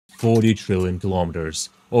40 trillion kilometers,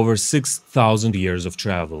 over 6,000 years of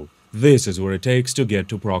travel. This is what it takes to get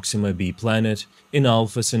to Proxima b planet in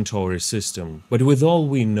Alpha Centauri system. But with all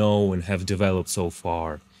we know and have developed so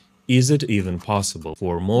far, is it even possible?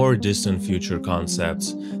 For more distant future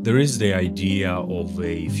concepts, there is the idea of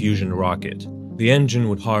a fusion rocket. The engine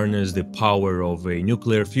would harness the power of a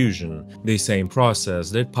nuclear fusion, the same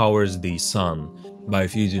process that powers the Sun, by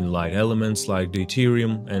fusing light elements like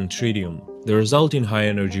deuterium and tritium. The resulting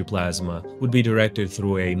high-energy plasma would be directed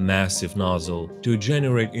through a massive nozzle to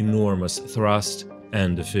generate enormous thrust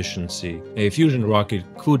and efficiency. A fusion rocket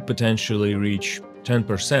could potentially reach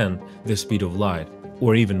 10% the speed of light,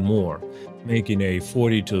 or even more, making a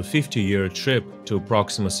 40 to 50-year trip to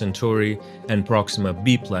Proxima Centauri and Proxima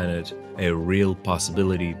b planet a real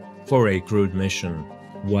possibility for a crewed mission.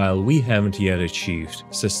 While we haven't yet achieved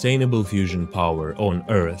sustainable fusion power on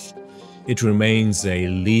Earth, it remains a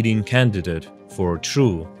leading candidate for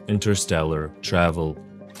true interstellar travel.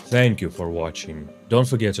 Thank you for watching. Don't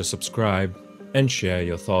forget to subscribe and share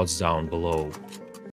your thoughts down below.